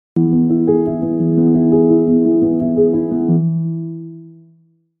La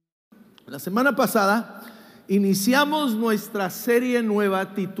semana pasada iniciamos nuestra serie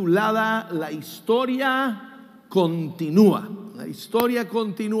nueva titulada La Historia Continúa. La Historia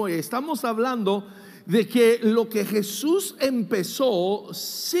Continúa. Y estamos hablando de que lo que Jesús empezó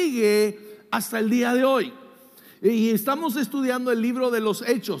sigue hasta el día de hoy. Y estamos estudiando el libro de los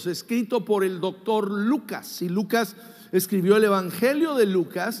Hechos, escrito por el doctor Lucas. Y Lucas escribió el Evangelio de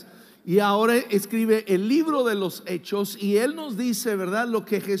Lucas y ahora escribe el libro de los Hechos. Y él nos dice, ¿verdad?, lo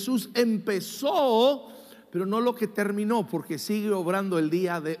que Jesús empezó, pero no lo que terminó, porque sigue obrando el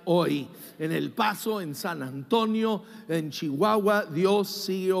día de hoy. En El Paso, en San Antonio, en Chihuahua, Dios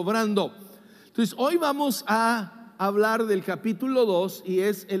sigue obrando. Entonces hoy vamos a hablar del capítulo 2 y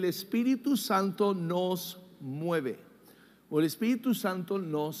es el Espíritu Santo nos mueve, o el Espíritu Santo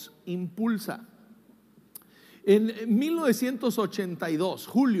nos impulsa. En 1982,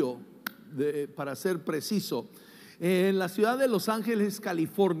 julio, para ser preciso, en la ciudad de Los Ángeles,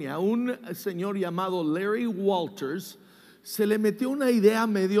 California, un señor llamado Larry Walters se le metió una idea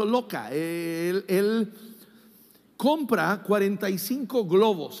medio loca. Él compra 45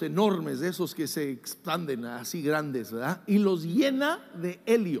 globos enormes, de esos que se expanden así grandes, ¿verdad? Y los llena de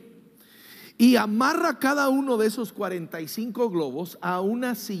helio. Y amarra cada uno de esos 45 globos a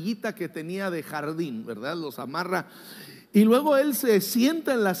una sillita que tenía de jardín, ¿verdad? Los amarra. Y luego él se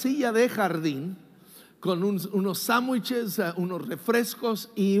sienta en la silla de jardín con unos sándwiches, unos refrescos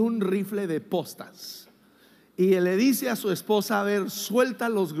y un rifle de postas. Y le dice a su esposa: a ver, suelta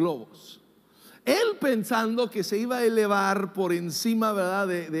los globos. Él pensando que se iba a elevar por encima, ¿verdad?,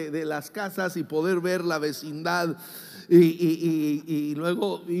 de las casas y poder ver la vecindad. Y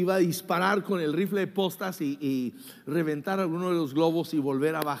luego iba a disparar con el rifle de postas y reventar alguno de los globos y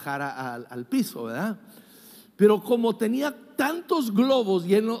volver a bajar al piso, ¿verdad? Pero como tenía tantos globos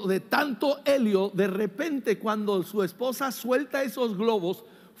llenos de tanto helio, de repente cuando su esposa suelta esos globos,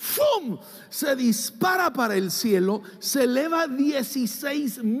 ¡fum!, se dispara para el cielo, se eleva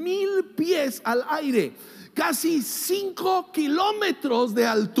 16,000 pies al aire, casi 5 kilómetros de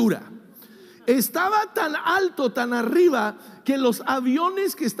altura. Estaba tan alto, tan arriba, que los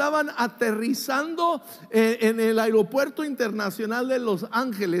aviones que estaban aterrizando en el aeropuerto internacional de Los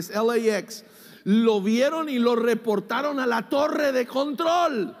Ángeles, LAX, lo vieron y lo reportaron a la torre de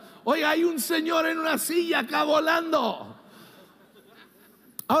control. Oye, hay un señor en una silla acá volando.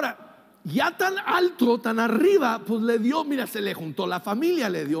 Ahora, ya tan alto, tan arriba, pues le dio, mira, se le juntó la familia,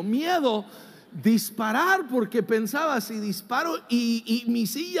 le dio miedo disparar, porque pensaba: si disparo y mi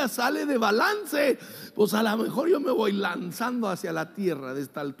silla sale de balance, pues a lo mejor yo me voy lanzando hacia la tierra de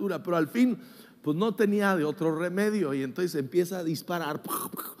esta altura. Pero al fin, pues no tenía de otro remedio, y entonces empieza a disparar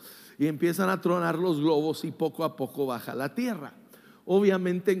y empiezan a tronar los globos y poco a poco baja a la tierra.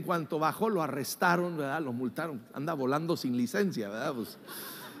 Obviamente en cuanto bajó lo arrestaron, ¿verdad?, lo multaron. Anda volando sin licencia, ¿verdad? Pues,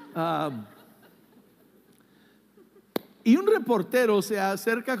 y un reportero se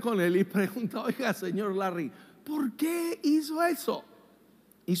acerca con él y pregunta: oiga, señor Larry, ¿por qué hizo eso?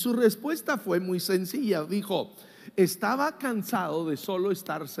 Y su respuesta fue muy sencilla. Dijo: estaba cansado de solo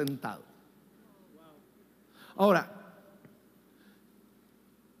estar sentado. Ahora,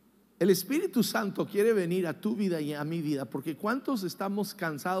 el Espíritu Santo quiere venir a tu vida y a mi vida, porque ¿cuántos estamos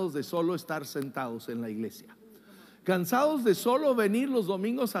cansados de solo estar sentados en la iglesia? Cansados de solo venir los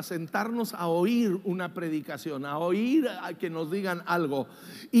domingos a sentarnos a oír una predicación, a oír a que nos digan algo.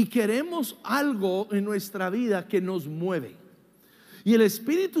 Y queremos algo en nuestra vida que nos mueve. Y el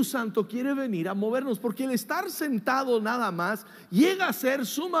Espíritu Santo quiere venir a movernos, porque el estar sentado nada más llega a ser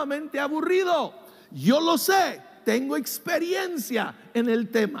sumamente aburrido. Yo lo sé, tengo experiencia en el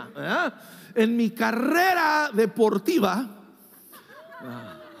tema, ¿eh? En mi carrera deportiva,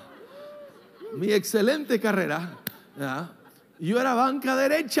 mi excelente carrera, yo era banca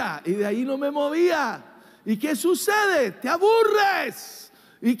derecha y de ahí no me movía. ¿Y qué sucede? Te aburres.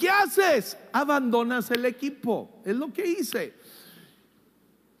 ¿Y qué haces? Abandonas el equipo. Es lo que hice.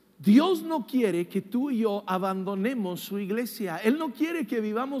 Dios no quiere que tú y yo abandonemos su iglesia. Él no quiere que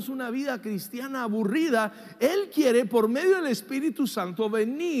vivamos una vida cristiana aburrida. Él quiere, por medio del Espíritu Santo,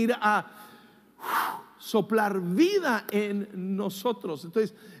 venir a soplar vida en nosotros.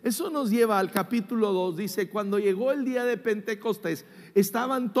 Entonces eso nos lleva al capítulo 2. Dice: cuando llegó el día de Pentecostés,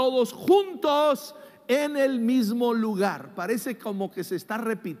 estaban todos juntos en el mismo lugar. Parece como que se está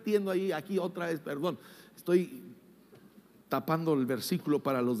repitiendo ahí, aquí otra vez, perdón, estoy tapando el versículo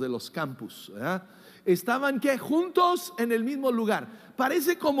para los de los campus, ¿verdad? Estaban que juntos en el mismo lugar.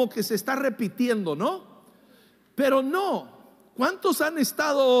 Parece como que se está repitiendo, ¿no? Pero no. ¿Cuántos han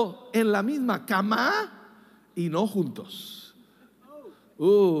estado en la misma cama y no juntos?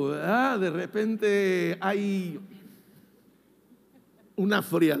 De repente hay una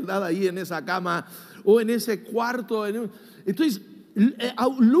frialdad ahí en esa cama o en ese cuarto. Entonces,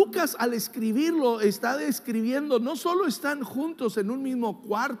 Lucas al escribirlo está describiendo, no solo están juntos en un mismo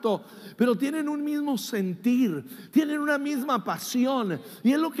cuarto, pero tienen un mismo sentir, tienen una misma pasión,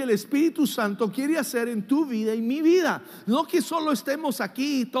 y es lo que el Espíritu Santo quiere hacer en tu vida y mi vida. No que solo estemos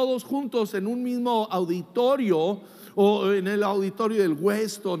aquí todos juntos en un mismo auditorio, o en el auditorio del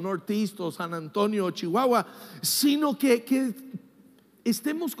West o Northeast o San Antonio o Chihuahua, sino que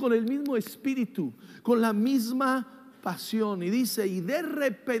estemos con el mismo espíritu, con la misma pasión. Y dice, y de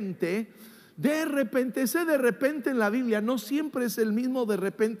repente, ese de repente en la Biblia no siempre es el mismo de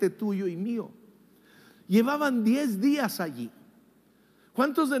repente tuyo y mío. Llevaban 10 días allí.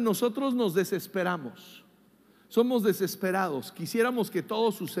 ¿Cuántos de nosotros nos desesperamos? Somos desesperados, quisiéramos que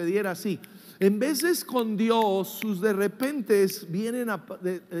todo sucediera así. En veces con Dios, sus de repentes vienen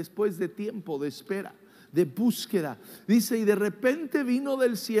después de tiempo de espera, de búsqueda. Dice, y de repente vino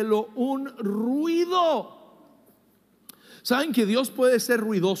del cielo un ruido. ¿Saben que Dios puede ser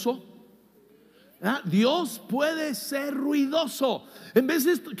ruidoso? Dios puede ser ruidoso. En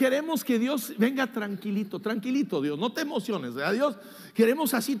veces queremos que Dios venga tranquilito, tranquilito Dios, no te emociones, ¿verdad? Dios,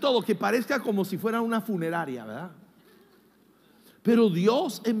 queremos así todo, que parezca como si fuera una funeraria, ¿verdad? Pero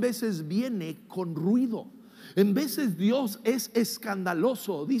Dios en veces viene con ruido. En veces Dios es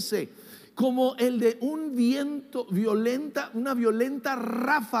escandaloso, dice, como el de un viento violenta, una violenta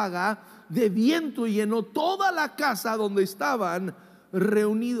ráfaga de viento, y llenó toda la casa donde estaban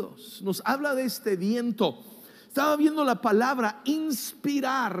reunidos. Nos habla de este viento. Estaba viendo la palabra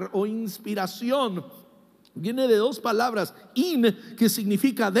inspirar o inspiración. Viene de dos palabras, in, que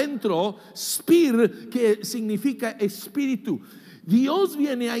significa dentro, spir, que significa espíritu. Dios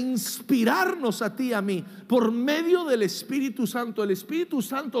viene a inspirarnos a ti y a mí por medio del Espíritu Santo. El Espíritu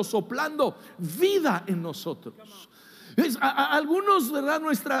Santo soplando vida en nosotros. Algunos, ¿verdad?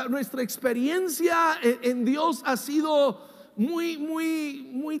 Nuestra experiencia en Dios ha sido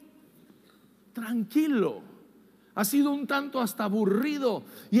muy tranquilo. Ha sido un tanto hasta aburrido,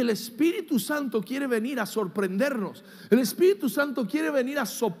 y el Espíritu Santo quiere venir a sorprendernos. El Espíritu Santo quiere venir a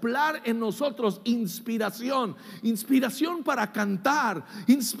soplar en nosotros inspiración para cantar,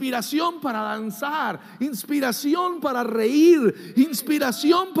 inspiración para danzar, inspiración para reír,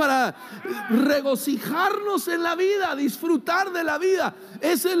 inspiración para regocijarnos en la vida, disfrutar de la vida.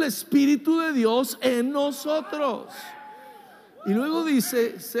 Es el Espíritu de Dios en nosotros. Y luego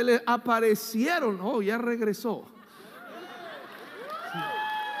dice, se le aparecieron, ya regresó.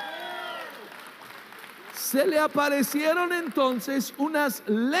 Se le aparecieron entonces unas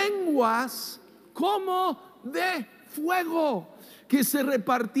lenguas como de fuego, que se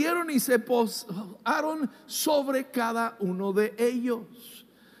repartieron y se posaron sobre cada uno de ellos.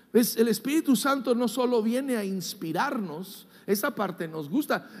 ¿Ves? El Espíritu Santo no solo viene a inspirarnos, esa parte nos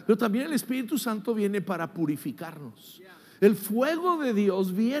gusta, pero también el Espíritu Santo viene para purificarnos. El fuego de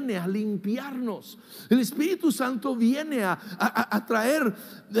Dios viene a limpiarnos. El Espíritu Santo viene a traer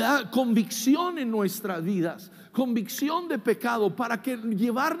convicción en nuestras vidas, convicción de pecado, para que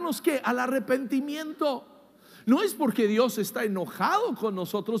llevarnos al arrepentimiento. No es porque Dios está enojado con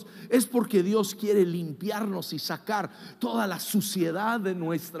nosotros, es porque Dios quiere limpiarnos y sacar toda la suciedad de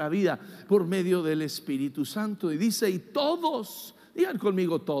nuestra vida por medio del Espíritu Santo. Y dice, y todos, digan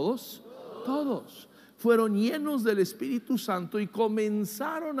conmigo, todos fueron llenos del Espíritu Santo y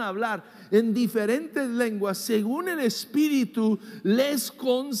comenzaron a hablar en diferentes lenguas según el Espíritu les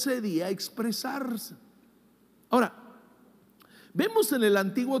concedía expresarse. Ahora, vemos en el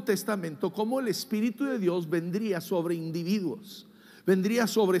Antiguo Testamento cómo el Espíritu de Dios vendría sobre individuos. Vendría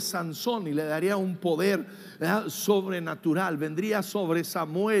sobre Sansón y le daría un poder sobrenatural. Vendría sobre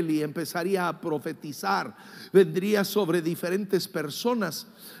Samuel y empezaría a profetizar. Vendría sobre diferentes personas.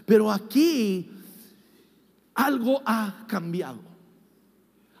 Pero aquí algo ha cambiado.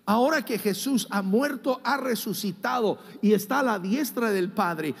 Ahora que Jesús ha muerto, ha resucitado y está a la diestra del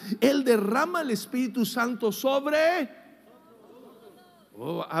Padre, Él derrama el Espíritu Santo sobre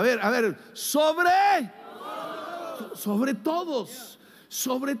sobre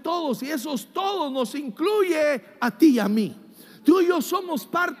todos, y esos todos nos incluye a ti y a mí. Tú y yo somos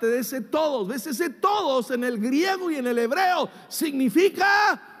parte de ese todos. ¿Ves? Ese todos en el griego y en el hebreo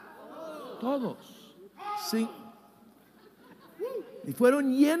significa todos. Sí. Y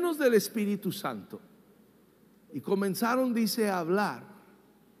fueron llenos del Espíritu Santo y comenzaron, dice, a hablar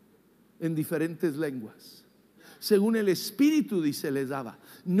en diferentes lenguas según el Espíritu, dice, les daba.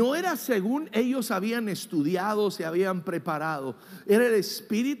 No era según ellos habían estudiado, se habían preparado. Era el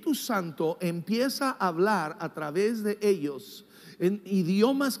Espíritu Santo empieza a hablar a través de ellos en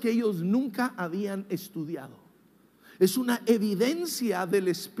idiomas que ellos nunca habían estudiado. Es una evidencia del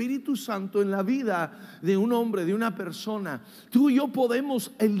Espíritu Santo en la vida de un hombre, de una persona. Tú y yo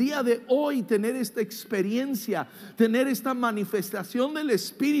podemos el día de hoy tener esta experiencia, tener esta manifestación del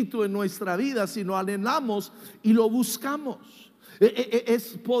Espíritu en nuestra vida si lo anhelamos y lo buscamos.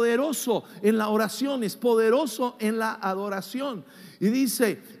 Es poderoso en la oración, es poderoso en la adoración. Y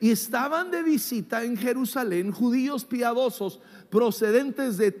dice, y estaban de visita en Jerusalén judíos piadosos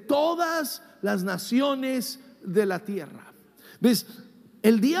procedentes de todas las naciones de la tierra. ¿Ves?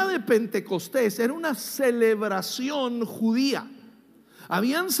 El día de Pentecostés era una celebración judía.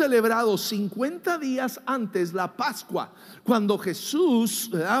 Habían celebrado 50 días antes la Pascua, cuando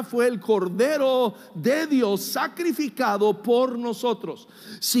Jesús fue el Cordero de Dios sacrificado por nosotros.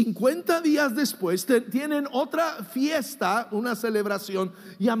 50 días después tienen otra fiesta, una celebración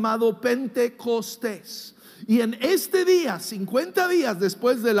llamado Pentecostés. Y en este día, 50 días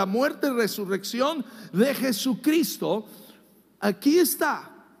después de la muerte y resurrección de Jesucristo, aquí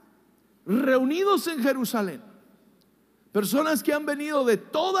está, reunidos en Jerusalén, personas que han venido de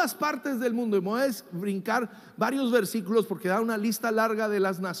todas partes del mundo. Y me voy a brincar varios versículos porque da una lista larga de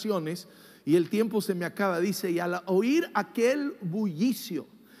las naciones y el tiempo se me acaba. Dice, y al oír aquel bullicio,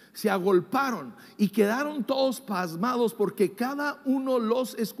 se agolparon y quedaron todos pasmados, porque cada uno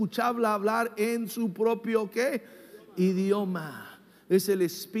los escuchaba hablar en su propio ¿qué? Idioma. Es el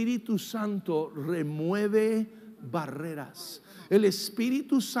Espíritu Santo remueve barreras. El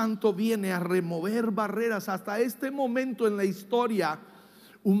Espíritu Santo viene a remover barreras. Hasta este momento en la historia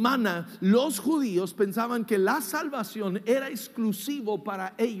humana, los judíos pensaban que la salvación era exclusivo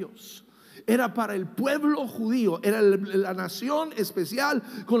para ellos. Era para el pueblo judío, era la nación especial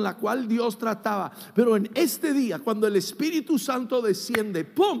con la cual Dios trataba. Pero en este día, cuando el Espíritu Santo desciende,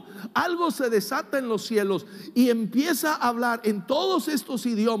 ¡pum!, algo se desata en los cielos y empieza a hablar en todos estos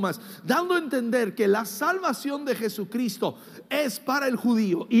idiomas, dando a entender que la salvación de Jesucristo es para el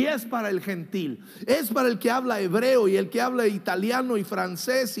judío y es para el gentil, es para el que habla hebreo y el que habla italiano y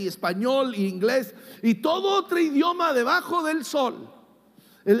francés y español y inglés y todo otro idioma debajo del sol.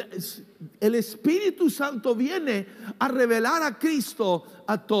 El Espíritu Santo viene a revelar a Cristo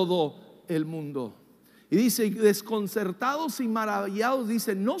a todo el mundo. Y dice, desconcertados y maravillados,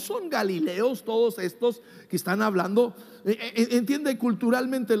 dice, ¿no son galileos todos estos que están hablando? Entiende,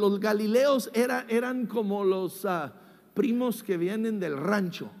 culturalmente los galileos eran como los primos que vienen del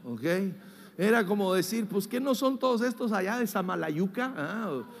rancho, ¿ok? Era como decir, pues ¿qué no son todos estos allá de Samalayuca?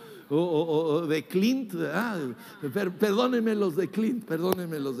 O de Clint, perdónenme los de Clint, pero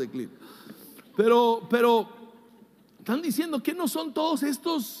están diciendo que no son todos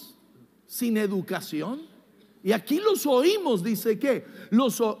estos sin educación. Y aquí los oímos, dice que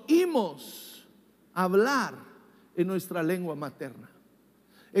los oímos hablar en nuestra lengua materna.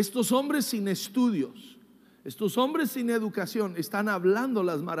 Estos hombres sin estudios, estos hombres sin educación están hablando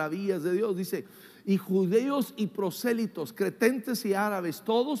las maravillas de Dios. Dice, y judíos y prosélitos, cretentes y árabes,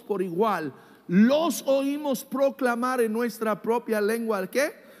 todos por igual, los oímos proclamar en nuestra propia lengua,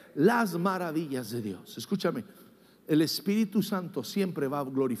 ¿qué? Las maravillas de Dios. Escúchame, el Espíritu Santo siempre va a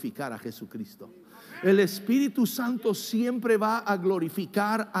glorificar a Jesucristo. El Espíritu Santo siempre va a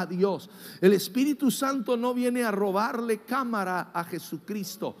glorificar a Dios. El Espíritu Santo no viene a robarle cámara a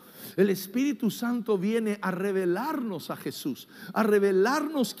Jesucristo. El Espíritu Santo viene a revelarnos a Jesús, a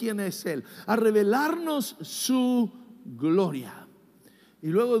revelarnos quién es Él, a revelarnos su gloria. Y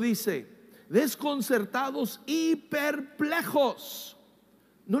luego dice, desconcertados y perplejos.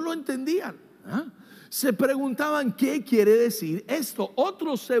 No lo entendían, se preguntaban qué quiere decir esto.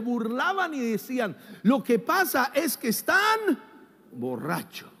 Otros se burlaban y decían, lo que pasa es que están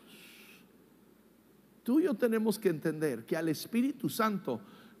borrachos. Tú y yo tenemos que entender que al Espíritu Santo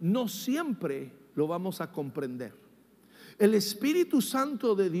no siempre lo vamos a comprender. El Espíritu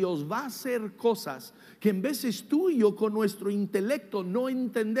Santo de Dios va a hacer cosas que en veces tú y yo con nuestro intelecto no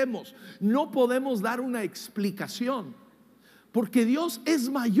entendemos. No podemos dar una explicación, porque Dios es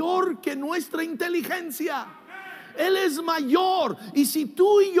mayor que nuestra inteligencia. Él es mayor. Y si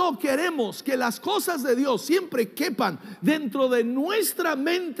tú y yo queremos que las cosas de Dios siempre quepan dentro de nuestra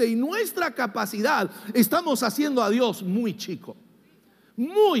mente y nuestra capacidad, estamos haciendo a Dios muy chico.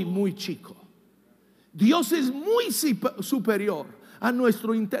 Muy, muy chico. Dios es muy superior a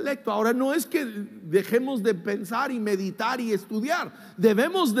nuestro intelecto. Ahora no es que dejemos de pensar y meditar y estudiar.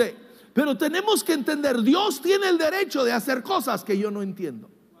 Debemos de, pero tenemos que entender, Dios tiene el derecho de hacer cosas que yo no entiendo.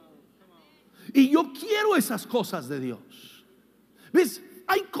 Y yo quiero esas cosas de Dios. ¿Ves?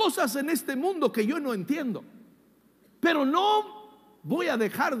 Hay cosas en este mundo que yo no entiendo, pero no voy a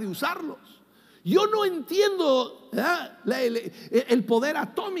dejar de usarlos. Yo no entiendo el poder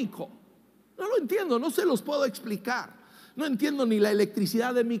atómico. No lo entiendo, no se los puedo explicar. No entiendo ni la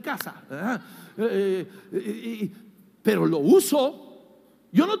electricidad de mi casa, pero lo uso.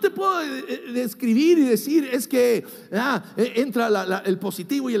 Yo no te puedo describir y decir es que entra el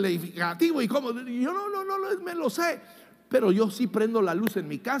positivo y el negativo y cómo. Yo no me lo sé, pero yo sí prendo la luz en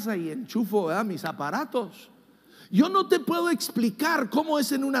mi casa y enchufo mis aparatos. Yo no te puedo explicar cómo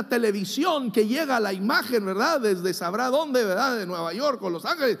es en una televisión que llega la imagen, ¿verdad? Desde sabrá dónde, ¿verdad? De Nueva York o Los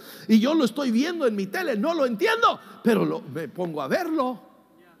Ángeles, y yo lo estoy viendo en mi tele. No lo entiendo, pero me pongo a verlo.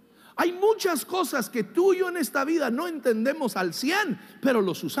 Hay muchas cosas que tú y yo en esta vida no entendemos al 100, pero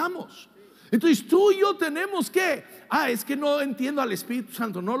los usamos. Entonces tú y yo tenemos que, es que no entiendo al Espíritu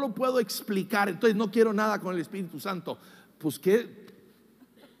Santo, no lo puedo explicar, entonces no quiero nada con el Espíritu Santo. Pues ¿qué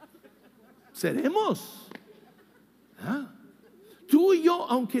seremos? Tú y yo,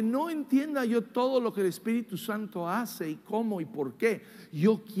 aunque no entienda yo todo lo que el Espíritu Santo hace y cómo y por qué,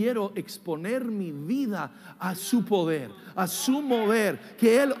 yo quiero exponer mi vida a su poder, a su mover,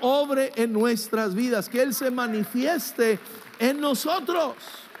 que Él obre en nuestras vidas, que Él se manifieste en nosotros.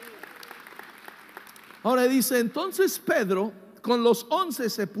 Ahora dice, entonces Pedro con los 11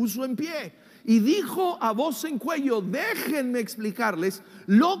 se puso en pie y dijo a voz en cuello: déjenme explicarles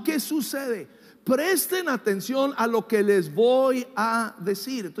lo que sucede. Presten atención a lo que les voy a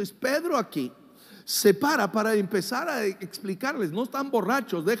decir. Entonces Pedro aquí se para empezar a explicarles. No están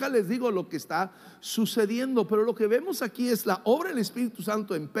borrachos, déjales digo lo que está sucediendo. Pero lo que vemos aquí es la obra del Espíritu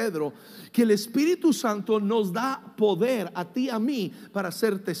Santo en Pedro, que el Espíritu Santo nos da poder a ti, a mí, para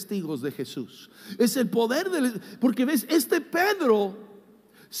ser testigos de Jesús. Es el poder porque ves, este Pedro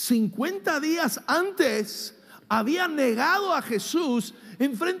 50 días antes había negado a Jesús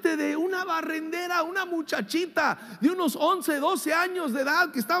en frente de una barrendera, una muchachita de unos 11, 12 años de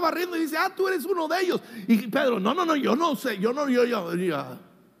edad que estaba barriendo y dice: tú eres uno de ellos. Y Pedro: no, yo no sé, yo.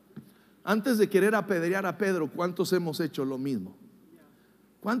 Antes de querer apedrear a Pedro, ¿cuántos hemos hecho lo mismo?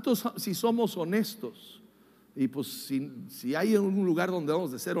 ¿Cuántos, si somos honestos? Y pues si hay un lugar donde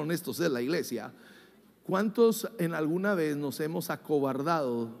vamos de ser honestos es la iglesia. ¿Cuántos en alguna vez nos hemos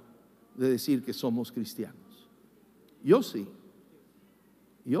acobardado de decir que somos cristianos? Yo sí.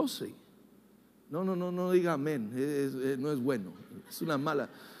 No diga amén, no es bueno, es una mala.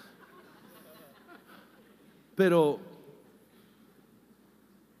 Pero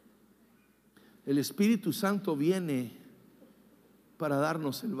el Espíritu Santo viene para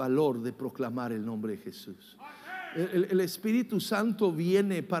darnos el valor de proclamar el nombre de Jesús. El Espíritu Santo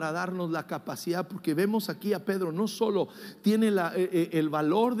viene para darnos la capacidad, porque vemos aquí a Pedro, no solo tiene el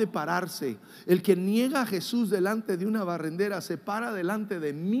valor de pararse. El que niega a Jesús delante de una barrendera se para delante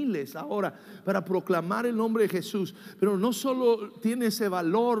de miles ahora para proclamar el nombre de Jesús. Pero no solo tiene ese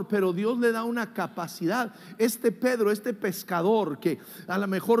valor, pero Dios le da una capacidad. Este Pedro, este pescador que a lo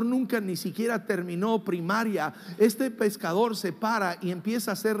mejor nunca ni siquiera terminó primaria, este pescador se para y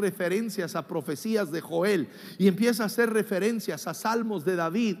empieza a hacer referencias a profecías de Joel, y empieza a hacer referencias a salmos de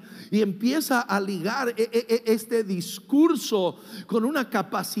David, y empieza a ligar este discurso con una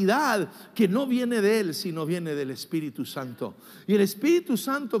capacidad que no viene de él, sino viene del Espíritu Santo. Y el Espíritu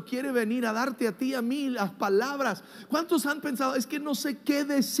Santo quiere venir a darte a ti, a mí, las palabras. ¿Cuántos han pensado: es que no sé qué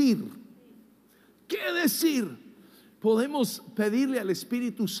decir? ¿Qué decir? Podemos pedirle al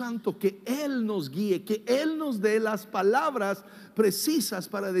Espíritu Santo que Él nos guíe, que Él nos dé las palabras precisas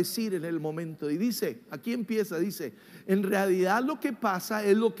para decir en el momento. Y dice, aquí empieza, dice: en realidad lo que pasa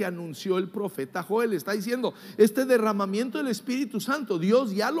es lo que anunció el profeta Joel. Está diciendo, este derramamiento del Espíritu Santo,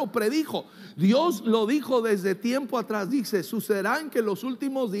 Dios ya lo predijo, Dios lo dijo desde tiempo atrás. Dice: sucederán que en los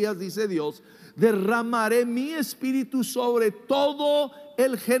últimos días, dice Dios, derramaré mi espíritu sobre todo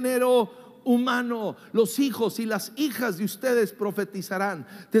el género humano. Los hijos y las hijas de ustedes profetizarán,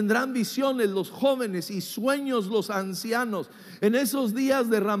 tendrán visiones los jóvenes y sueños los ancianos. En esos días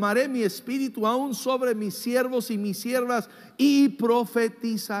derramaré mi espíritu aún sobre mis siervos y mis siervas, y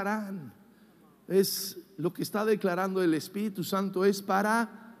profetizarán. Es lo que está declarando el Espíritu Santo. Es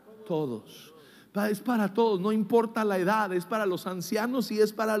para todos. Es para todos, no importa la edad. Es para los ancianos y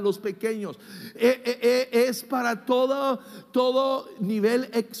es para los pequeños. Es para todo nivel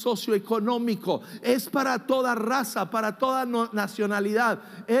socioeconómico. Es para toda raza, para toda nacionalidad.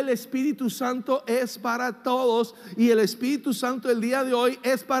 El Espíritu Santo es para todos. Y el Espíritu Santo el día de hoy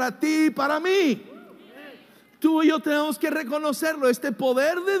es para ti y para mí. Tú y yo tenemos que reconocerlo. Este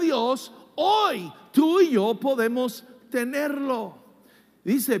poder de Dios, hoy tú y yo podemos tenerlo.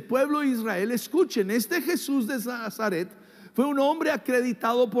 Dice: pueblo de Israel, escuchen, este Jesús de Nazaret fue un hombre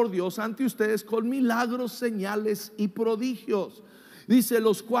acreditado por Dios ante ustedes con milagros, señales y prodigios. Dice,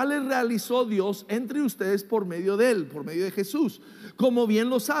 los cuales realizó Dios entre ustedes por medio de él, por medio de Jesús. Como bien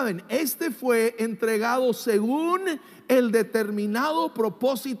lo saben, este fue entregado según el determinado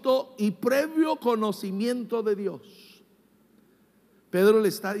propósito y previo conocimiento de Dios. Pedro le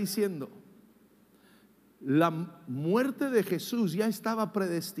está diciendo, la muerte de Jesús ya estaba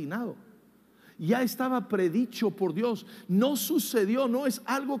predestinado, ya estaba predicho por Dios. No sucedió, no es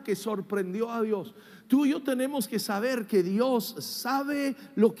algo que sorprendió a Dios. Tú y yo tenemos que saber que Dios sabe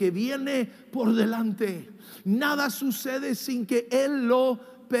lo que viene por delante. Nada sucede sin que Él lo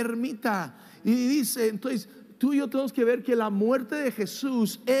permita. Y dice, entonces tú y yo tenemos que ver que la muerte de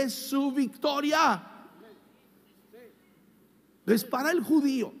Jesús es su victoria. Entonces para el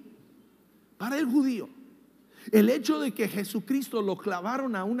judío, el hecho de que Jesucristo lo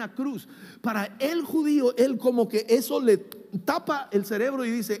clavaron a una cruz, para el judío, él como que eso le tapa el cerebro y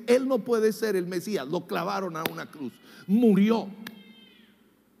dice, él no puede ser el Mesías. Lo clavaron a una cruz, murió.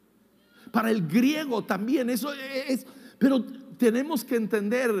 Para el griego también eso es, pero tenemos que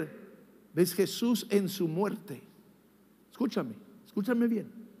entender, ves, Jesús en su muerte, escúchame bien,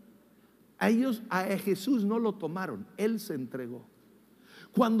 a Jesús no lo tomaron, él se entregó.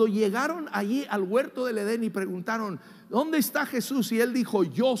 Cuando llegaron allí al huerto del Edén y preguntaron, ¿dónde está Jesús? Y él dijo,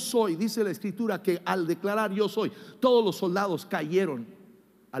 yo soy. Dice la escritura que al declarar yo soy, todos los soldados cayeron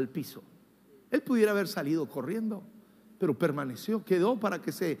al piso. Él pudiera haber salido corriendo, pero permaneció, quedó para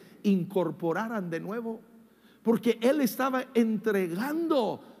que se incorporaran de nuevo, porque él estaba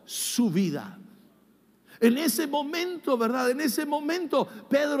entregando su vida. En ese momento, ¿verdad? En ese momento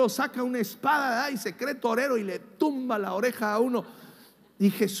Pedro saca una espada, ¿verdad? Y se cree torero y le tumba la oreja a uno. Y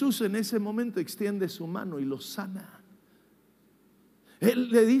Jesús en ese momento extiende su mano y lo sana.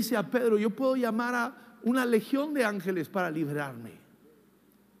 Él le dice a Pedro, yo puedo llamar a una legión de ángeles para librarme,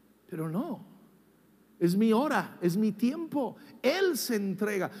 pero no, es mi hora, es mi tiempo. Él se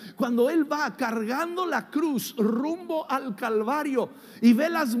entrega. Cuando él va cargando la cruz rumbo al Calvario y ve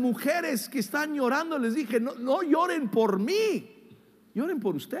las mujeres que están llorando, les dije, no lloren por mí, lloren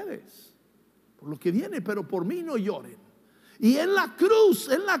por ustedes, por lo que viene, pero por mí no lloren. Y en la cruz,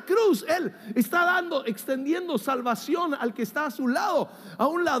 él está extendiendo salvación al que está a su lado. A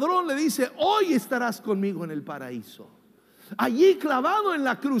un ladrón le dice, hoy estarás conmigo en el paraíso. Allí clavado en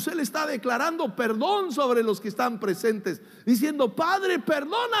la cruz, él está declarando perdón sobre los que están presentes, diciendo, Padre,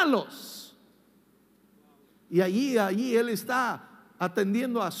 perdónalos. Y allí él está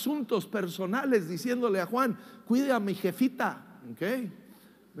atendiendo asuntos personales, diciéndole a Juan, cuide a mi jefita, ¿okay?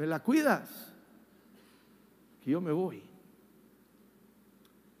 Me la cuidas, que yo me voy.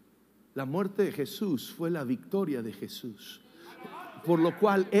 La muerte de Jesús fue la victoria de Jesús, por lo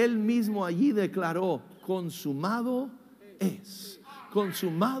cual él mismo allí declaró, consumado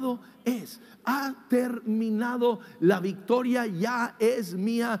es, ha terminado, la victoria ya es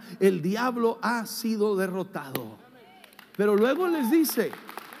mía, el diablo ha sido derrotado. Pero luego él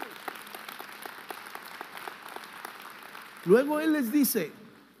les dice,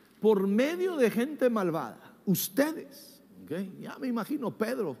 por medio de gente malvada, ustedes, ¿okay? Ya me imagino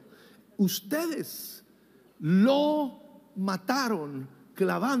Pedro, ustedes lo mataron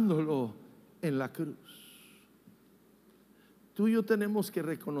clavándolo en la cruz. Tú y yo tenemos que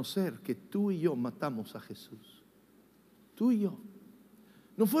reconocer que tú y yo matamos a Jesús. Tú y yo.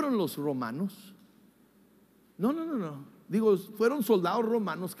 No fueron los romanos. No. Digo, fueron soldados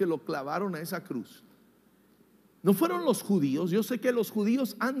romanos que lo clavaron a esa cruz. No fueron los judíos. Yo sé que los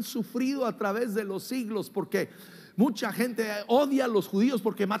judíos han sufrido a través de los siglos, porque mucha gente odia a los judíos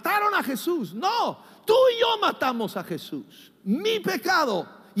porque mataron a Jesús. No, tú y yo matamos a Jesús. Mi pecado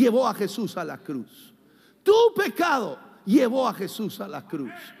llevó a Jesús a la cruz. Tu pecado llevó a Jesús a la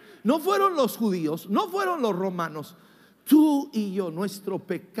cruz. No fueron los judíos, no fueron los romanos. Tú y yo, nuestro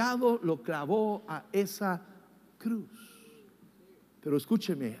pecado lo clavó a esa cruz. Pero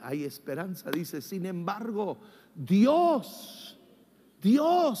escúcheme, hay esperanza. Dice, sin embargo, Dios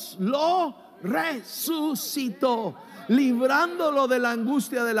lo resucitó, librándolo de la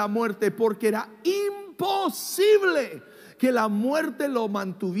angustia de la muerte, porque era imposible que la muerte lo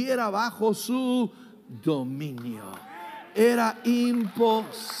mantuviera bajo su dominio. Era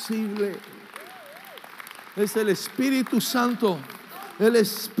imposible. Es el Espíritu Santo, el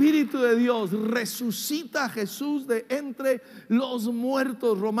Espíritu de Dios resucita a Jesús de entre los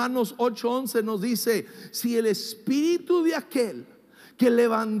muertos. Romanos 8:11 nos dice, si el Espíritu de aquel que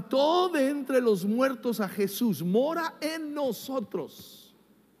levantó de entre los muertos a Jesús mora en nosotros,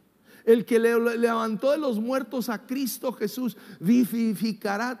 el que levantó de los muertos a Cristo Jesús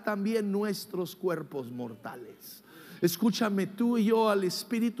vivificará también nuestros cuerpos mortales. Escúchame, tú y yo, al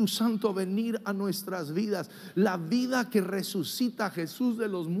Espíritu Santo venir a nuestras vidas, la vida que resucita a Jesús de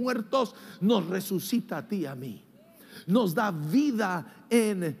los muertos nos resucita a ti y a mí, nos da vida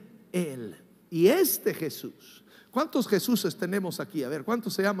en Él. Y este Jesús, ¿cuántos Jesuses tenemos aquí? A ver,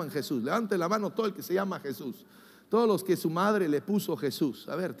 ¿cuántos se llaman Jesús? Levante la mano todo el que se llama Jesús. Todos los que su madre le puso Jesús.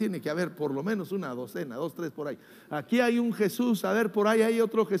 A ver, tiene que haber por lo menos una docena, 2, 3 por ahí. Aquí hay un Jesús, a ver, por ahí hay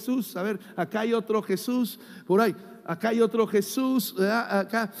otro Jesús. A ver, acá hay otro Jesús, por ahí. Acá hay otro Jesús,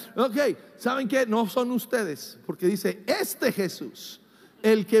 acá. Ok, ¿saben qué? No son ustedes, porque dice, este Jesús,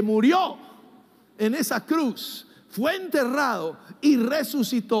 el que murió en esa cruz, fue enterrado y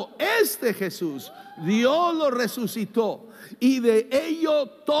resucitó. Este Jesús, Dios lo resucitó, y de ello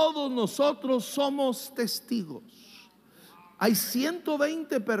todos nosotros somos testigos. Hay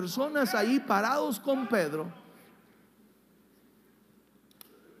 120 personas ahí parados con Pedro,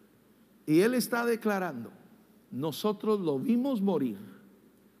 y él está declarando: nosotros lo vimos morir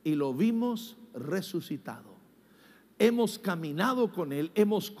y lo vimos resucitado. Hemos caminado con él,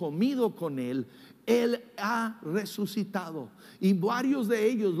 hemos comido con él. Él ha resucitado. Y varios de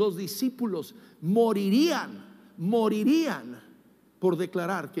ellos, los discípulos, morirían por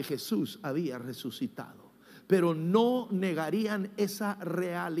declarar que Jesús había resucitado, pero no negarían esa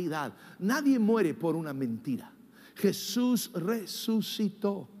realidad. Nadie muere por una mentira. Jesús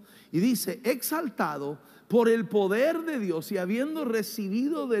resucitó, y dice: exaltado por el poder de Dios y habiendo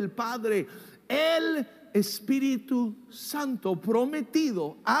recibido del Padre el Espíritu Santo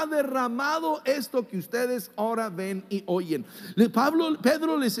prometido, ha derramado esto que ustedes ahora ven y oyen.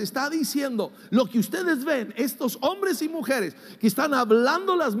 Pedro les está diciendo: lo que ustedes ven, estos hombres y mujeres que están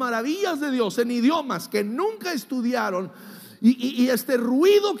hablando las maravillas de Dios en idiomas que nunca estudiaron, y este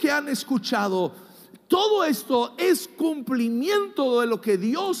ruido que han escuchado, todo esto es cumplimiento de lo que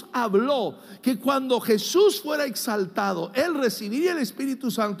Dios habló, que cuando Jesús fuera exaltado, Él recibiría el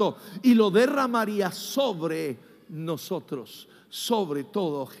Espíritu Santo y lo derramaría sobre nosotros, sobre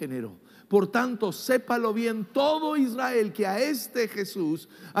todo género. Por tanto, sépalo bien todo Israel, que a este Jesús,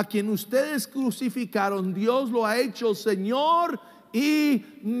 a quien ustedes crucificaron, Dios lo ha hecho Señor y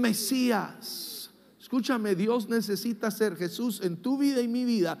Mesías. Escúchame, Dios necesita ser, Jesús en tu vida y mi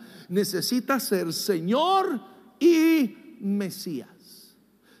vida necesita ser Señor y Mesías.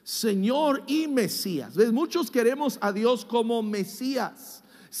 Señor y Mesías. ¿Ves? Muchos queremos a Dios como Mesías,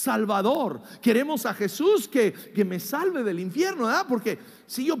 Salvador. Queremos a Jesús que me salve del infierno, ¿verdad? Porque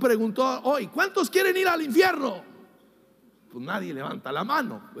si yo pregunto hoy, ¿cuántos quieren ir al infierno? Pues nadie levanta la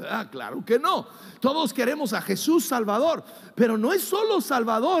mano, ¿verdad? Claro que no. Todos queremos a Jesús Salvador, pero no es solo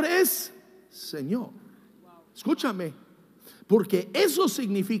Salvador, es Señor. Escúchame, porque eso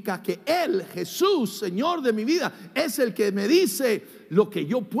significa que Él, Jesús, Señor de mi vida, es el que me dice lo que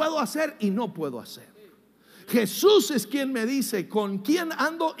yo puedo hacer y no puedo hacer. Jesús es quien me dice con quién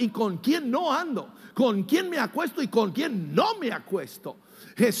ando y con quién no ando, con quién me acuesto y con quién no me acuesto.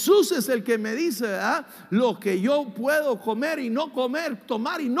 Jesús es el que me dice, ¿verdad?, lo que yo puedo comer y no comer,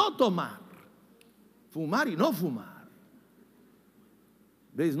 tomar y no tomar, fumar y no fumar.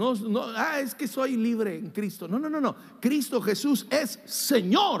 ¿Ves? No, es que soy libre en Cristo. No. Cristo Jesús es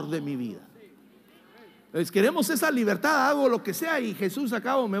Señor de mi vida. ¿Ves? Queremos esa libertad, hago lo que sea y Jesús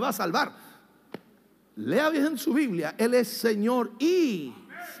acabo me va a salvar. Lea bien su Biblia. Él es Señor y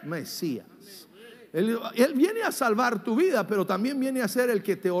Mesías. Él viene a salvar tu vida, pero también viene a ser el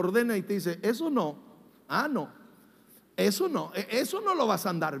que te ordena y te dice: eso no, no, eso no lo vas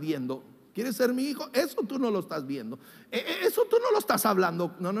a andar viendo. ¿Quieres ser mi hijo? Eso tú no lo estás viendo. Eso tú no lo estás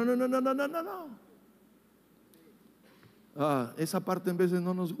hablando. No. Esa parte en veces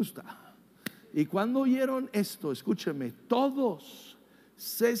no nos gusta. Y cuando oyeron esto, escúcheme, todos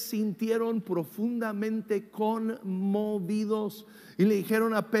se sintieron profundamente conmovidos y le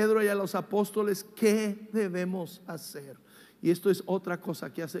dijeron a Pedro y a los apóstoles: ¿qué debemos hacer? Y esto es otra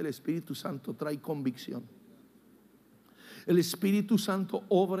cosa que hace el Espíritu Santo, trae convicción. El Espíritu Santo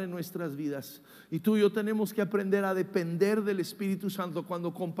obra en nuestras vidas, y tú y yo tenemos que aprender a depender del Espíritu Santo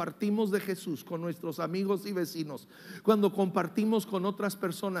cuando compartimos de Jesús con nuestros amigos y vecinos, cuando compartimos con otras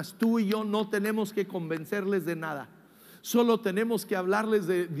personas. Tú y yo no tenemos que convencerles de nada, solo tenemos que hablarles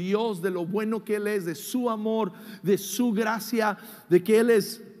de Dios, de lo bueno que Él es, de su amor, de su gracia, de que Él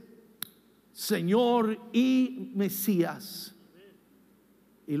es Señor y Mesías,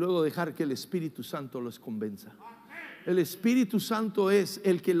 y luego dejar que el Espíritu Santo los convenza. El Espíritu Santo es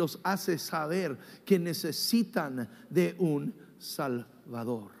el que los hace saber que necesitan de un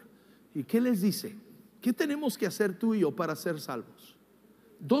Salvador. ¿Y qué les dice? ¿Qué tenemos que hacer tú y yo para ser salvos?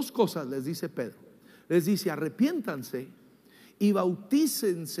 Dos cosas les dice Pedro. Les dice: arrepiéntanse y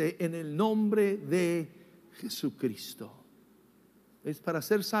bautícense en el nombre de Jesucristo. Es para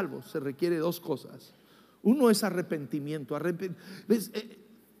ser salvos se requiere dos cosas. Uno es arrepentimiento.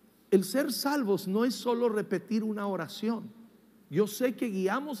 El ser salvos no es solo repetir una oración. Yo sé que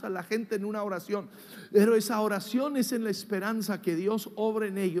guiamos a la gente en una oración, pero esa oración es en la esperanza que Dios obre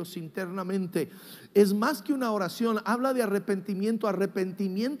en ellos internamente. Es más que una oración, habla de arrepentimiento.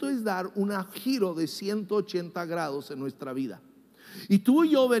 Arrepentimiento es dar un giro de 180 grados en nuestra vida. Y tú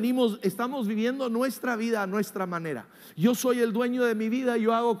y yo estamos viviendo nuestra vida a nuestra manera. Yo soy el dueño de mi vida,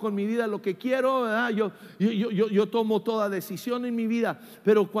 yo hago con mi vida lo que quiero, ¿verdad? Yo tomo toda decisión en mi vida.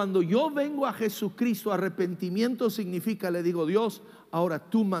 Pero cuando yo vengo a Jesucristo, arrepentimiento significa, le digo: Dios, ahora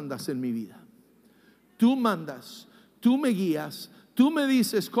tú mandas en mi vida. Tú mandas, tú me guías, tú me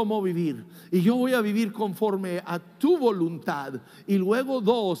dices cómo vivir, y yo voy a vivir conforme a tu voluntad. Y luego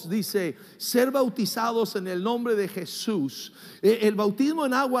dos, dice: ser bautizados en el nombre de Jesús. El bautismo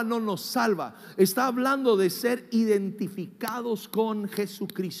en agua no nos salva. Está hablando de ser identificados con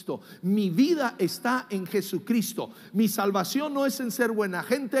Jesucristo. Mi vida está en Jesucristo. Mi salvación no es en ser buena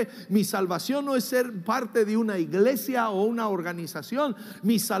gente. Mi salvación no es ser parte de una iglesia o una organización.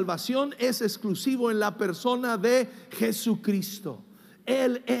 Mi salvación es exclusivo en la persona de Jesucristo.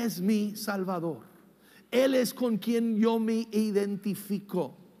 Él es mi Salvador. Él es con quien yo me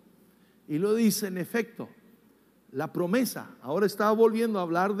identifico. Y lo dice en efecto. La promesa, ahora estaba volviendo a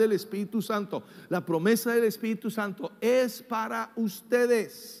hablar del Espíritu Santo. La promesa del Espíritu Santo es para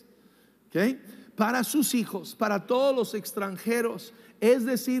ustedes, ¿okay? Para sus hijos, para todos los extranjeros, es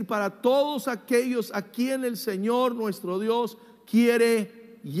decir, para todos aquellos a quien el Señor nuestro Dios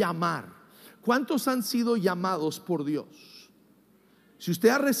quiere llamar. ¿Cuántos han sido llamados por Dios? Si usted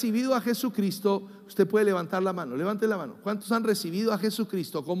ha recibido a Jesucristo, usted puede levantar la mano. Levante la mano. ¿Cuántos han recibido a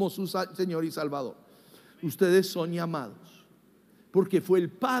Jesucristo como su Señor y Salvador? Ustedes son llamados, porque fue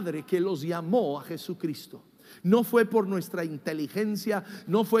el Padre que los llamó a Jesucristo. No fue por nuestra inteligencia,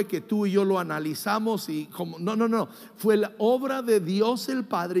 no fue que tú y yo lo analizamos y como, no. Fue la obra de Dios el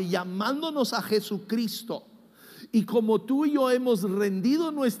Padre llamándonos a Jesucristo. Y como tú y yo hemos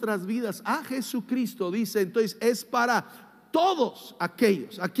rendido nuestras vidas a Jesucristo, dice, entonces es para todos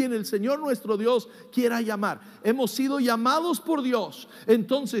aquellos a quien el Señor nuestro Dios quiera llamar. Hemos sido llamados por Dios.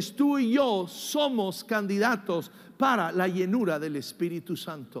 Entonces tú y yo somos candidatos para la llenura del Espíritu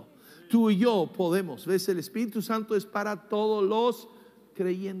Santo. Tú y yo podemos. ¿Ves? El Espíritu Santo es para todos los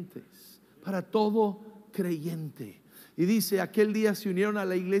creyentes. Para todo creyente. Y dice, aquel día se unieron a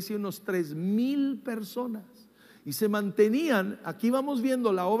la iglesia unos 3,000 personas. Y se mantenían, aquí vamos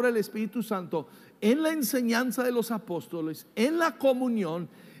viendo la obra del Espíritu Santo, en la enseñanza de los apóstoles, en la comunión,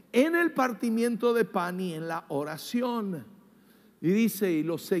 en el partimiento de pan y en la oración. Y dice, y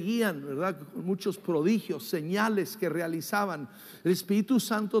los seguían, ¿verdad? Con muchos prodigios, señales que realizaban. El Espíritu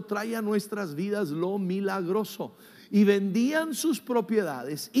Santo trae a nuestras vidas lo milagroso. Y vendían sus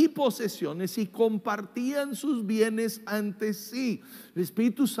propiedades y posesiones y compartían sus bienes ante sí. El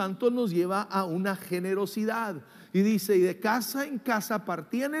Espíritu Santo nos lleva a una generosidad. Y dice, y de casa en casa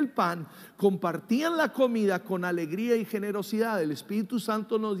partían el pan, compartían la comida con alegría y generosidad. El Espíritu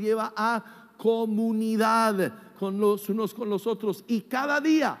Santo nos lleva a comunidad con los unos con los otros. Y cada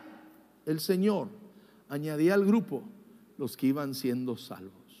día el Señor añadía al grupo los que iban siendo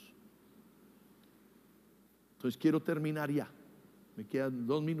salvos. Entonces quiero terminar ya. Me quedan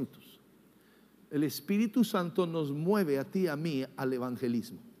 2 minutos. El Espíritu Santo nos mueve a ti y a mí al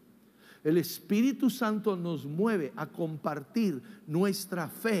evangelismo. El Espíritu Santo nos mueve a compartir nuestra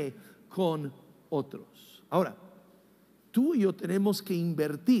fe con otros. Ahora, tú y yo tenemos que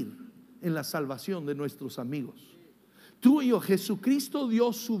invertir en la salvación de nuestros amigos. Tú y yo, Jesucristo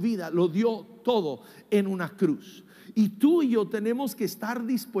dio su vida, lo dio todo en una cruz. Y tú y yo tenemos que estar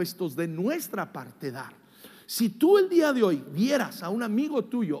dispuestos de nuestra parte dar. Si tú el día de hoy vieras a un amigo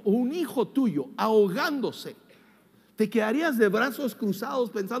tuyo o un hijo tuyo ahogándose, ¿te quedarías de brazos cruzados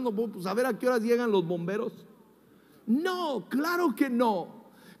pensando, pues a ver a qué horas llegan los bomberos? No, claro que no.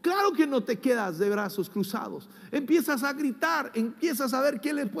 Claro que no te quedas de brazos cruzados. Empiezas a gritar, empiezas a ver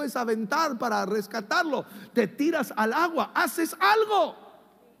qué le puedes aventar para rescatarlo. Te tiras al agua, haces algo.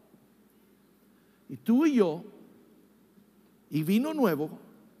 Y tú y yo, y vino nuevo,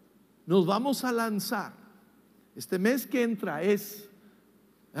 nos vamos a lanzar. Este mes que entra es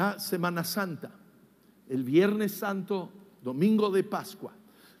Semana Santa, el Viernes Santo, Domingo de Pascua.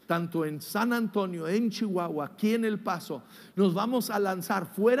 Tanto en San Antonio, en Chihuahua, aquí en El Paso, nos vamos a lanzar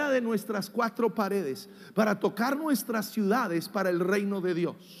fuera de nuestras 4 paredes para tocar nuestras ciudades para el reino de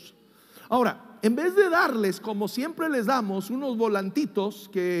Dios. Ahora, en vez de darles, como siempre les damos, unos volantitos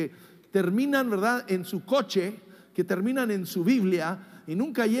que terminan, ¿verdad?, en su coche, que terminan en su Biblia y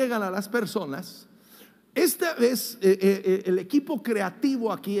nunca llegan a las personas, Esta vez el equipo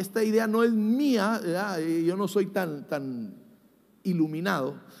creativo aquí, esta idea no es mía, ¿verdad? Yo no soy tan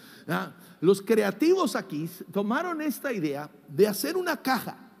iluminado, ¿verdad? Los creativos aquí tomaron esta idea de hacer una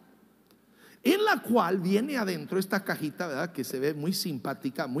caja en la cual viene adentro esta cajita, ¿verdad? Que se ve muy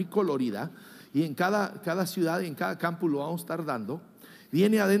simpática, muy colorida, y en cada ciudad y en cada campus lo vamos a estar dando.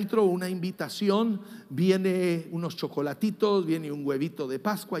 Viene adentro una invitación, viene unos chocolatitos, viene un huevito de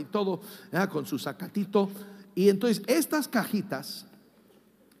Pascua y todo, ¿verdad? Con su zacatito. Y entonces estas cajitas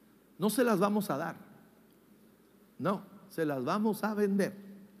no se las vamos a dar, no, se las vamos a vender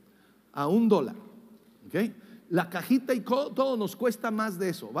a $1, ¿ok? La cajita y todo nos cuesta más de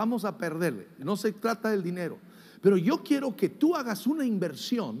eso, vamos a perderle, no se trata del dinero. Pero yo quiero que tú hagas una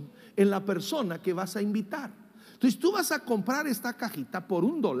inversión en la persona que vas a invitar. Entonces tú vas a comprar esta cajita por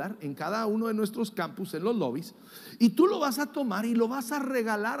 $1 en cada uno de nuestros campus, en los lobbies, y tú lo vas a tomar y lo vas a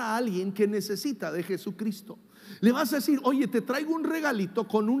regalar a alguien que necesita de Jesucristo. Le vas a decir: oye, te traigo un regalito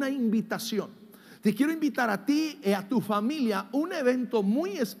con una invitación. Te quiero invitar a ti y a tu familia a un evento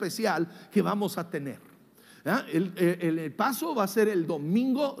muy especial que vamos a tener. El paso va a ser el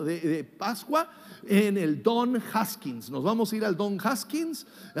domingo de Pascua en el Don Haskins. Nos vamos a ir al Don Haskins,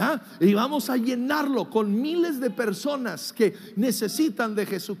 y vamos a llenarlo con miles de personas que necesitan de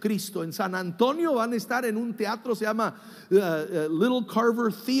Jesucristo. En San Antonio van a estar en un teatro, se llama Little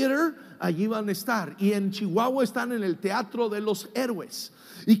Carver Theater. Allí van a estar. Y en Chihuahua están en el Teatro de los Héroes.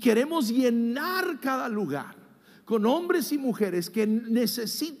 Y queremos llenar cada lugar con hombres y mujeres que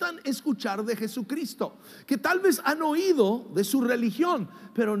necesitan escuchar de Jesucristo, que tal vez han oído de su religión,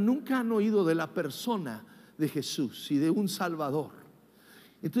 pero nunca han oído de la persona de Jesús y de un Salvador.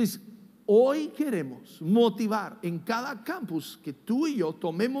 Entonces, hoy queremos motivar en cada campus que tú y yo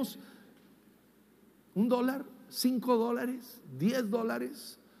tomemos $1, $5,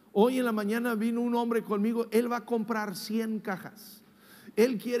 $10. Hoy en la mañana vino un hombre conmigo, él va a comprar 100 cajas.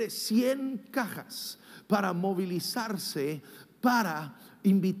 Él quiere 100 cajas para movilizarse, para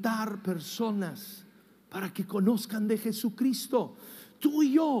invitar personas, para que conozcan de Jesucristo. Tú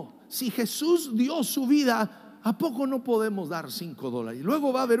y yo, si Jesús dio su vida, ¿a poco no podemos dar $5? Y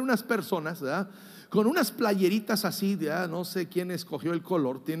luego va a haber unas personas, ¿verdad?, con unas playeritas así, ¿verdad? No sé quién escogió el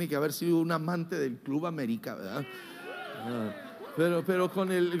color, tiene que haber sido un amante del Club América, ¿verdad? Pero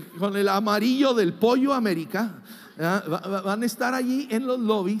con el amarillo del Pollo América, van a estar allí en los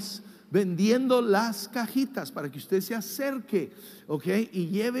lobbies vendiendo las cajitas para que usted se acerque, ¿ok? Y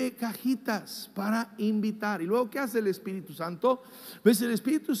lleve cajitas para invitar. Y luego, ¿qué hace el Espíritu Santo? Pues el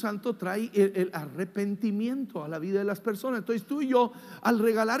Espíritu Santo trae el arrepentimiento a la vida de las personas. Entonces tú y yo, al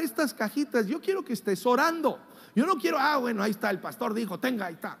regalar estas cajitas, yo quiero que estés orando. Yo no quiero, bueno, ahí está, el pastor dijo, tenga,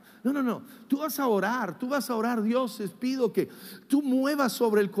 ahí está. No, tú vas a orar, Dios, les pido que tú muevas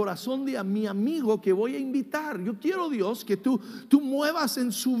sobre el corazón de mi amigo que voy a invitar. Yo quiero, Dios, que tú muevas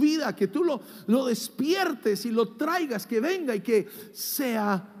en su vida, que tú lo despiertes y lo traigas, que venga y que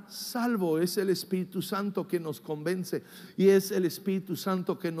sea salvo. Es el Espíritu Santo que nos convence y es el Espíritu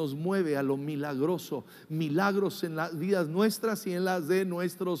Santo que nos mueve a lo milagroso, milagros en las vidas nuestras y en las de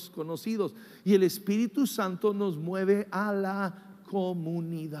nuestros conocidos. Y el Espíritu Santo nos mueve a la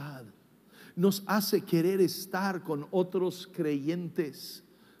comunidad, nos hace querer estar con otros creyentes.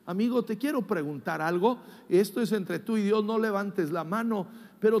 Amigo, te quiero preguntar algo. Esto es entre tú y Dios, no levantes la mano.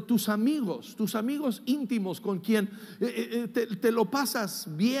 Pero tus amigos íntimos, con quien te lo pasas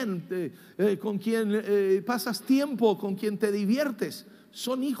bien, con quien pasas tiempo, con quien te diviertes,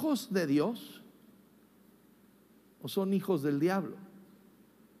 ¿son hijos de Dios o son hijos del diablo?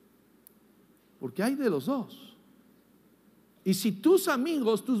 Porque hay de los dos. Y si tus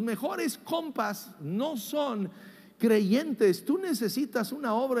amigos, tus mejores compas no son creyentes, tú necesitas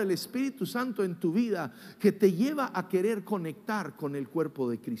una obra del Espíritu Santo en tu vida que te lleva a querer conectar con el cuerpo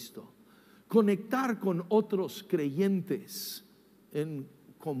de Cristo, conectar con otros creyentes en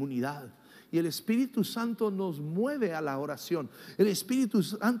comunidad. Y el Espíritu Santo nos mueve a la oración. El Espíritu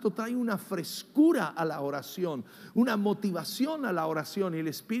Santo trae una frescura a la oración, una motivación a la oración. Y el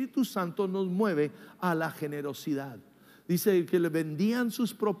Espíritu Santo nos mueve a la generosidad. Dice que le vendían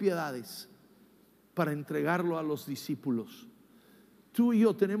sus propiedades para entregarlo a los discípulos. Tú y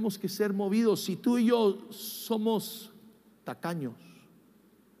yo tenemos que ser movidos. Si tú y yo somos tacaños,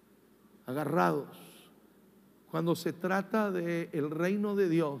 agarrados, cuando se trata del reino de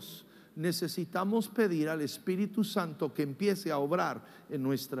Dios, necesitamos pedir al Espíritu Santo que empiece a obrar en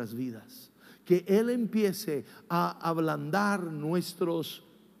nuestras vidas, que Él empiece a ablandar nuestros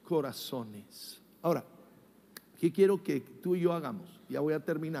corazones. Ahora, ¿qué quiero que tú y yo hagamos? Ya voy a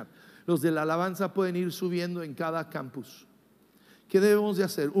terminar. Los de la alabanza pueden ir subiendo en cada campus. ¿Qué debemos de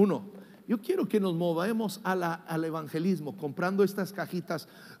hacer? 1, Yo quiero que nos movamos al evangelismo, comprando estas cajitas,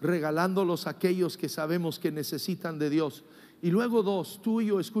 regalándolos a aquellos que sabemos que necesitan de Dios. Y luego dos, tú y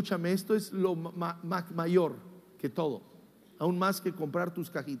yo, escúchame, esto es lo mayor que todo, aún más que comprar tus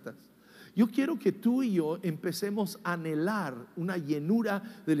cajitas. Yo quiero que tú y yo empecemos a anhelar una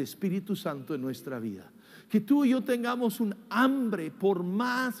llenura del Espíritu Santo en nuestra vida. Que tú y yo tengamos un hambre por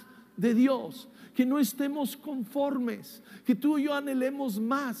más de Dios, que no estemos conformes, que tú y yo anhelemos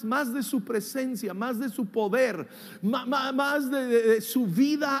más de su presencia, más de su poder, más de su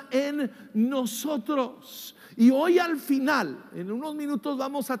vida en nosotros. Y hoy al final, en unos minutos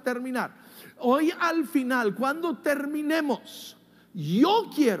vamos a terminar. Hoy al final, cuando terminemos, yo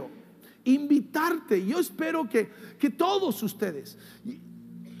quiero invitarte, yo espero que todos ustedes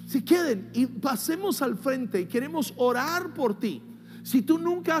se queden y pasemos al frente y queremos orar por ti. Si tú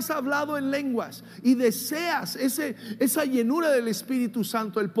nunca has hablado en lenguas y deseas esa llenura del Espíritu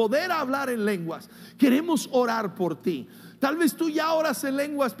Santo, el poder hablar en lenguas, queremos orar por ti. Tal vez tú ya oras en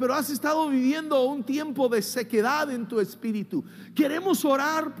lenguas, pero has estado viviendo un tiempo de sequedad en tu espíritu. Queremos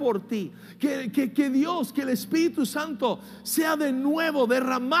orar por ti, que Dios, que el Espíritu Santo sea de nuevo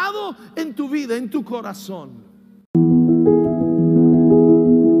derramado en tu vida, en tu corazón.